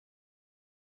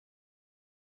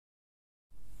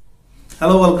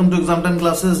Hello, welcome to exam time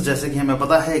classes. जैसे कि हमें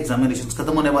पता है एग्जामिनेशंस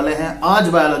खत्म होने वाले हैं। आज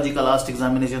बायोलॉजी का लास्ट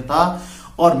एग्जामिनेशन था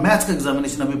और मैथ्स का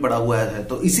एग्जामिनेशन अभी पड़ा हुआ है,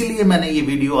 तो इसीलिए मैंने ये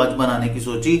वीडियो आज बनाने की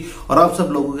सोची और आप सब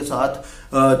लोगों के साथ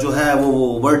जो है वो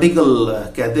वर्टिकल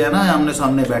कहते हैं ना, आमने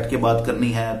सामने बैठ के बात करनी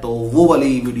है, तो वो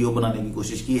वाली वीडियो बनाने की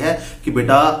कोशिश की है कि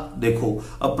बेटा देखो,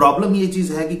 अब प्रॉब्लम ये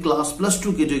चीज है कि क्लास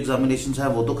 +2 के जो एग्जामिनेशंस है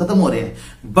वो तो खत्म हो रहे हैं,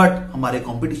 बट हमारे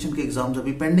कंपटीशन के एग्जाम्स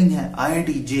अभी पेंडिंग है।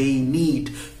 IIT JEE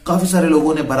नीट काफी सारे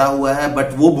लोगों ने भरा हुआ है,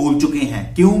 बट वो भूल चुके हैं।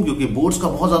 क्यों? क्योंकि बोर्ड्स का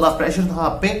बहुत ज्यादा प्रेशर था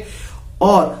आप पे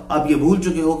और आप ये भूल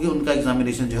चुके हो कि उनका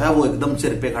एग्जामिनेशन जो है वो एकदम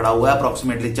सिर पे खड़ा हुआ है।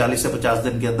 अप्रोक्सीमेटली 40 से 50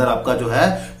 दिन के अंदर आपका जो है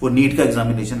वो नीट का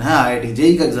एग्जामिनेशन है, IIT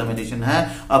JEE का एग्जामिनेशन है।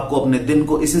 आपको अपने दिन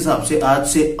को इस हिसाब से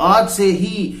आज से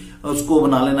ही उसको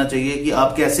बना लेना चाहिए कि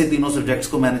आप कैसे तीनों सब्जेक्ट्स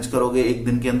को मैनेज करोगे एक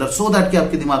दिन के अंदर, सो दैट कि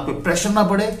आपके दिमाग पे प्रेशर ना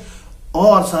पड़े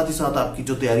और साथ ही साथ आपकी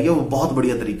जो तैयारी है वो बहुत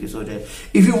बढ़िया तरीके से हो जाए।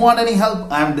 If you want any help,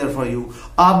 I am there for you.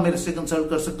 आप मेरे से कंसल्ट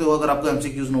कर सकते हो। अगर आपको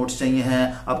एमसीक्यूज नोट्स चाहिए हैं,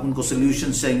 आपको उनको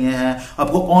सॉल्यूशंस चाहिए हैं,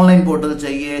 आपको ऑनलाइन पोर्टल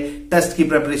चाहिए, टेस्ट की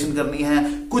प्रिपरेशन करनी है,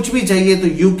 कुछ भी चाहिए, तो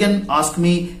you can ask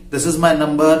me. This is my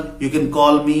number, you can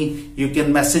call me, you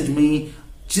can message me.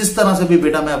 जिस तरह से भी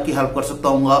बेटा मैं आपकी हेल्प कर सकता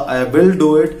हूँ, आई विल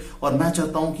डू इट। और मैं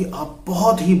चाहता हूं कि आप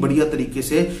बहुत ही बढ़िया तरीके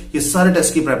से ये सारे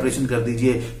टेस्ट की प्रिपरेशन कर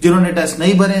दीजिए। जिन्होंने टेस्ट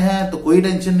नहीं भरे हैं तो कोई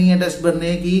टेंशन नहीं है टेस्ट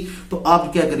भरने की, तो आप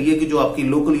क्या करिए कि जो आपकी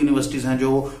लोकल यूनिवर्सिटीज हैं,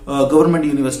 जो गवर्नमेंट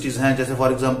यूनिवर्सिटीज हैं, जैसे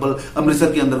फॉर एग्जांपल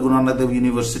अमृतसर के अंदर गुरु नानक देव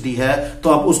यूनिवर्सिटी है, तो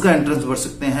आप उसका एंट्रेंस भर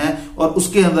सकते हैं और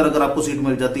उसके अंदर अगर आपको सीट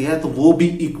मिल जाती है तो वो भी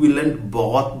इक्विवेलेंट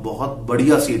बहुत बहुत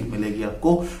बढ़िया सीट मिलेगी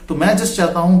आपको। तो मैं जस्ट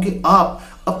चाहता हूं कि आप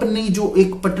अपनी जो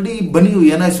एक पटड़ी बनी हुई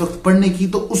है ना इस वक्त पढ़ने की,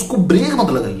 तो उसको ब्रेक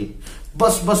मत लगाइए।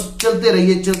 बस चलते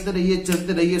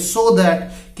रहिए सो दैट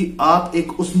कि आप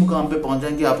एक उस मुकाम पे पहुंच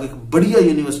जाएं कि आप एक बढ़िया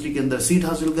यूनिवर्सिटी के अंदर सीट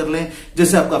हासिल कर लें,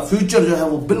 जैसे आपका फ्यूचर जो है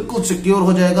वो बिल्कुल सिक्योर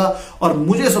हो जाएगा। और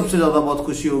मुझे सबसे ज्यादा बहुत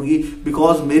खुशी होगी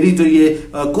बिकॉज मेरी जो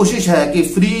ये कोशिश है कि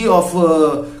फ्री ऑफ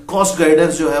कॉस्ट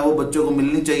गाइडेंस जो है वो बच्चों को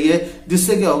मिलनी चाहिए,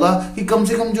 जिससे क्या होगा कि कम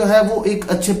से कम जो है वो एक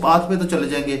अच्छे पाथ पे तो चले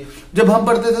जाएंगे। जब हम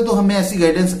पढ़ते थे तो हमें ऐसी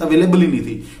गाइडेंस अवेलेबल ही नहीं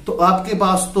थी, तो आपके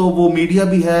पास तो वो मीडिया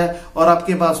भी है और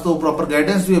आपके पास तो प्रॉपर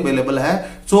गाइडेंस भी अवेलेबल है।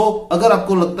 सो अगर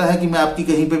आपको लगता है कि मैं आपकी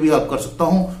कहीं पे भी हेल्प कर सकता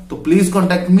हूं तो प्लीज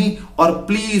कॉन्टेक्ट मी। और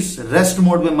प्लीज रेस्ट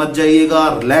मोड में मत जाइएगा,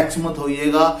 रिलैक्स मत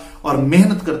होइएगा और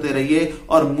मेहनत करते रहिए।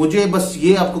 और मुझे बस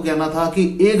ये आपको कहना था कि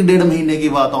 1-1.5 महीने की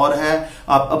बात और है,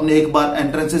 आप अपने एक बार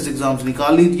एंट्रेंसेस एग्जाम्स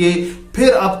निकाल लीजिए,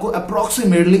 फिर आपको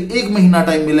अप्रोक्सीमेटली 1 महीना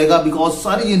टाइम मिलेगा, बिकॉज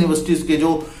सारी यूनिवर्सिटीज के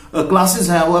जो क्लासेस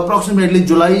हैं वो अप्रोक्सीमेटली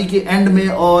जुलाई के एंड में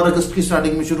और अगस्त की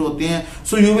स्टार्टिंग में शुरू होती हैं।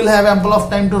 So you will have ample of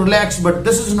time to relax, but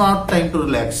this is not time to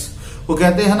relax. वो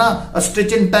कहते हैं ना, अ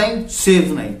स्टिच इन टाइम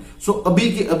सेव नहीं। सो अभी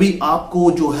के अभी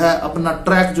आपको जो है अपना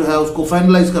ट्रैक जो है उसको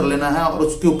फाइनलाइज कर लेना है और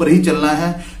उसके ऊपर ही चलना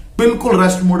है। बिल्कुल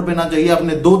रेस्ट मोड पे ना चाहिए।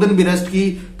 आपने 2 दिन भी रेस्ट की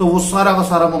तो वो सारा का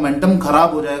सारा मोमेंटम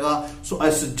खराब हो जाएगा। सो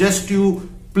I suggest you,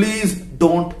 please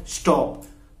don't stop.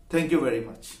 Thank you very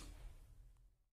much.